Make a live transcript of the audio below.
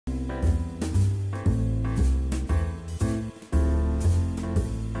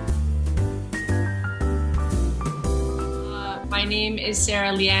My name is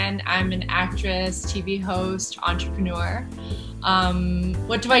Sarah Lian. I'm an actress, TV host, entrepreneur.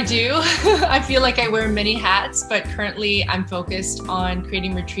 What do I do? I feel like I wear many hats, but currently I'm focused on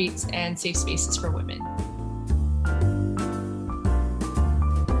creating retreats and safe spaces for women.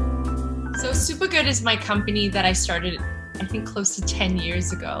 So Supergood is my company that I started, I think, close to 10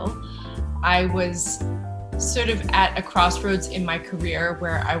 years ago. I was sort of at a crossroads in my career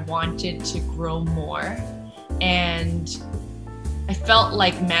where I wanted to grow more, and I felt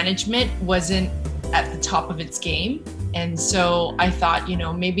like management wasn't at the top of its game. And so I thought,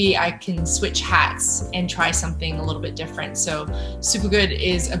 maybe I can switch hats and try something a little bit different. So Supergood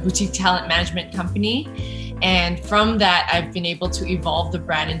is a boutique talent management company. And from that, I've been able to evolve the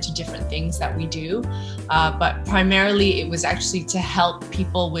brand into different things that we do. But primarily, it was actually to help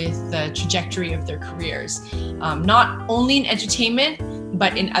people with the trajectory of their careers. Not only in entertainment,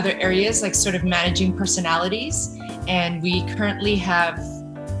 but in other areas, like sort of managing personalities. And we currently have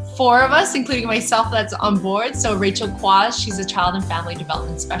 4 of us, including myself, that's on board. So Rachel Quaz, she's a child and family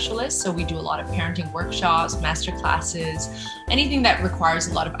development specialist. So we do a lot of parenting workshops, master classes, anything that requires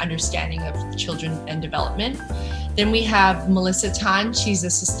a lot of understanding of children and development. Then we have Melissa Tan. She's a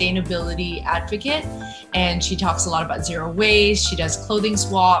sustainability advocate, and she talks a lot about zero waste. She does clothing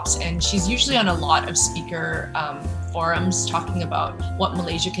swaps, and she's usually on a lot of speaker forums talking about what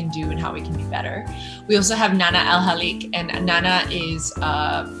Malaysia can do and how we can be better. We also have Nana Al-Halik, and Nana is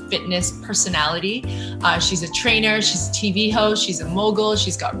a fitness personality. She's a trainer, she's a TV host, she's a mogul,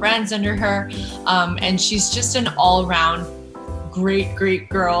 she's got brands under her, and she's just an all-around great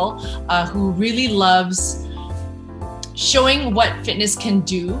girl who really loves showing what fitness can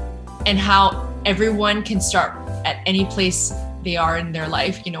do and how everyone can start at any place they are in their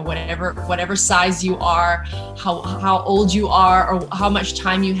life, whatever size you are, how old you are, or how much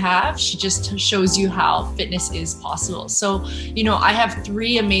time you have. She just shows you how fitness is possible. So, I have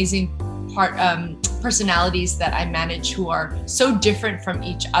 3 amazing personalities that I manage who are so different from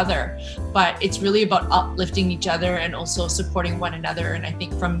each other, but it's really about uplifting each other and also supporting one another. And I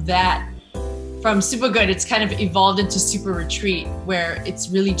think from Supergood, it's kind of evolved into Super Retreat, where it's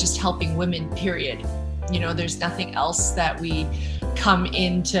really just helping women, period. There's nothing else that we come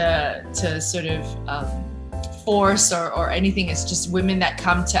in to sort of force or anything. It's just women that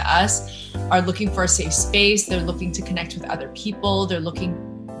come to us are looking for a safe space. They're looking to connect with other people. They're looking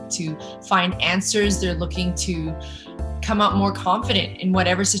to find answers. They're looking to come out more confident in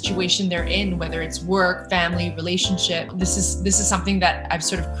whatever situation they're in, whether it's work, family, relationship. This is something that I've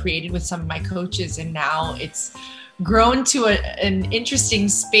sort of created with some of my coaches, and now it's grown to an interesting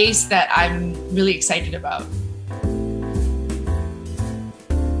space that I'm really excited about.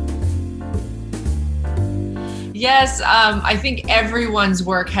 Yes, I think everyone's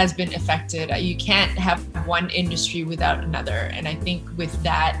work has been affected. You can't have one industry without another. And I think with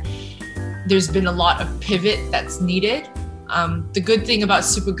that, there's been a lot of pivot that's needed. The good thing about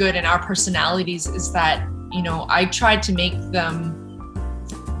Supergood and our personalities is that, I tried to make them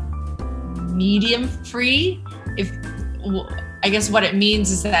medium free. I guess what it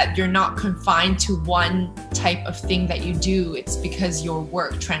means is that you're not confined to one type of thing that you do. It's because your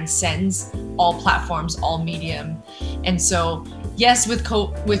work transcends all platforms, all medium. And so, yes, with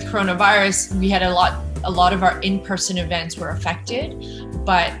coronavirus, we had a lot of our in-person events were affected,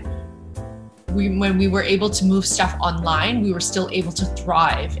 but when we were able to move stuff online, we were still able to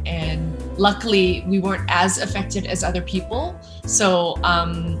thrive. And luckily, we weren't as affected as other people. So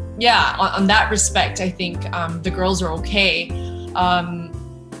yeah, on that respect, I think the girls are okay.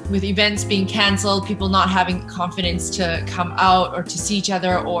 With events being canceled, people not having confidence to come out or to see each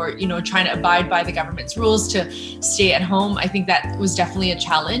other, or trying to abide by the government's rules to stay at home, I think that was definitely a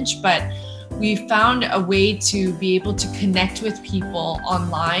challenge. But we found a way to be able to connect with people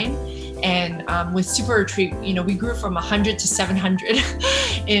online. And with Super Retreat, we grew from 100 to 700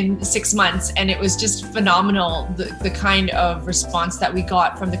 in 6 months. And it was just phenomenal, the kind of response that we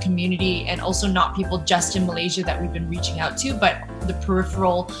got from the community, and also not people just in Malaysia that we've been reaching out to, but the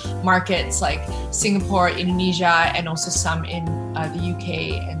peripheral markets like Singapore, Indonesia, and also some in the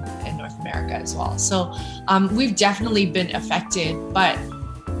UK and North America as well. So we've definitely been affected, but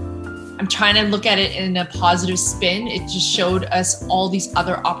I'm trying to look at it in a positive spin. It just showed us all these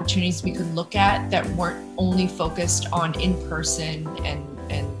other opportunities we could look at that weren't only focused on in-person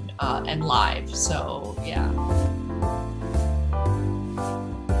and live. So yeah.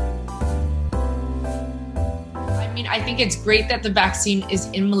 I think it's great that the vaccine is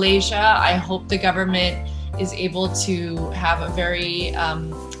in Malaysia. I hope the government is able to have a very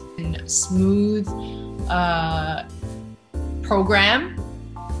smooth program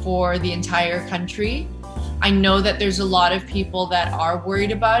for the entire country. I know that there's a lot of people that are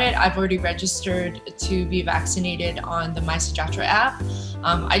worried about it. I've already registered to be vaccinated on the My Sejahtera app.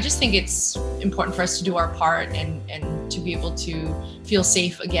 I just think it's important for us to do our part and to be able to feel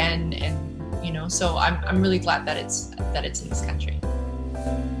safe again. And, you know, so I'm really glad that it's in this country.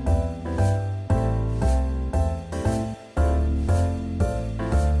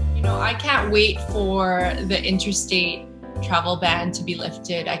 You know, I can't wait for the interstate travel ban to be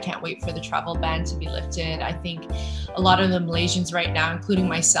lifted. I can't wait for the travel ban to be lifted. I think a lot of the Malaysians right now, including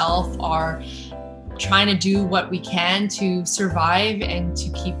myself, are trying to do what we can to survive and to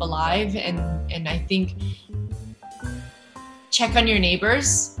keep alive. And I think check on your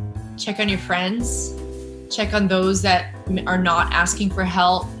neighbors, check on your friends, check on those that are not asking for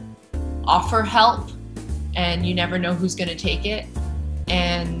help, offer help, and you never know who's going to take it.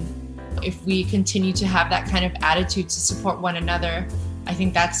 And if we continue to have that kind of attitude to support one another, I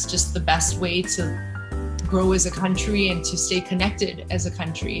think that's just the best way to grow as a country and to stay connected as a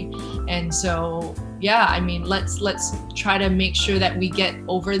country. And so, yeah, I mean, let's try to make sure that we get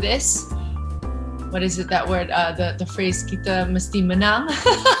over this. What is it, that word, the phrase, kita mesti menang.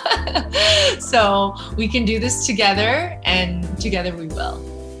 So we can do this together, and together we will.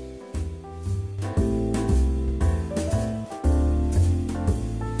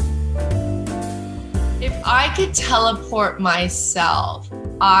 If I could teleport myself,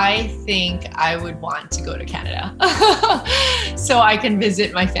 I think I would want to go to Canada so I can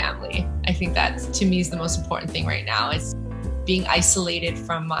visit my family. I think that, to me, is the most important thing right now. It's being isolated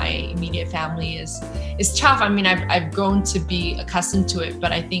from my immediate family is tough. I mean, I've grown to be accustomed to it,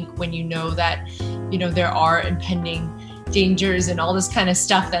 but I think when you know that, you know, there are impending dangers and all this kind of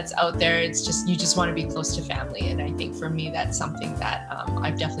stuff that's out there, it's just, you just want to be close to family. And I think for me, that's something that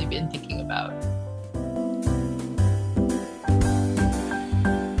I've definitely been thinking about.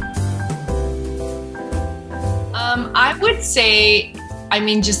 I would say, I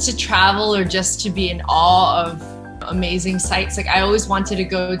mean, just to travel or just to be in awe of amazing sights. Like, I always wanted to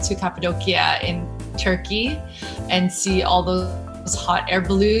go to Cappadocia in Turkey and see all those hot air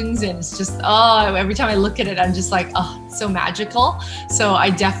balloons, and it's just, oh, every time I look at it, I'm just like, oh, it's so magical. So I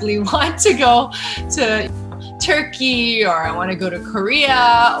definitely want to go to Turkey, or I want to go to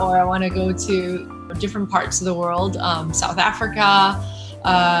Korea, or I want to go to different parts of the world, South Africa,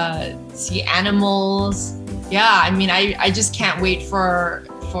 see animals. Yeah, I mean, I just can't wait for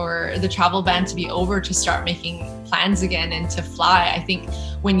the travel ban to be over to start making plans again and to fly. I think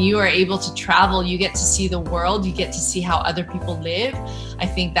when you are able to travel, you get to see the world, you get to see how other people live. I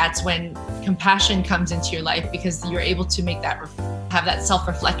think that's when compassion comes into your life, because you're able to make that, have that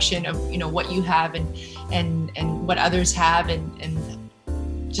self-reflection of, you know, what you have and what others have, and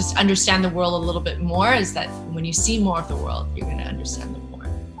just understand the world a little bit more. Is that when you see more of the world, you're going to understand the more.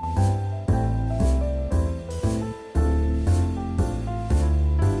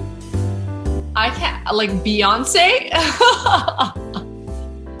 I can't, like Beyonce,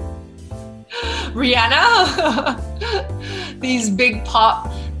 Rihanna, these big pop,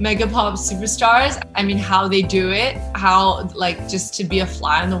 mega pop superstars. I mean, how they do it, how, like, just to be a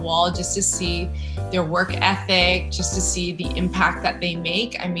fly on the wall, just to see their work ethic, just to see the impact that they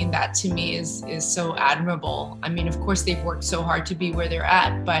make. I mean, that to me is so admirable. I mean, of course, they've worked so hard to be where they're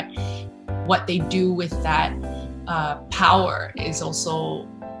at, but what they do with that power is also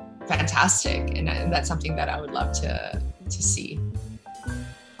fantastic, and that's something that I would love to see.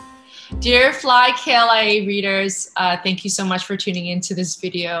 Dear FlyKLIA readers, thank you so much for tuning into this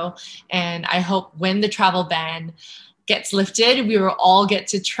video, and I hope when the travel ban gets lifted, we will all get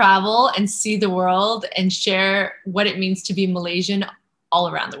to travel and see the world and share what it means to be Malaysian all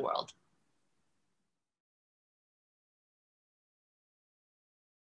around the world.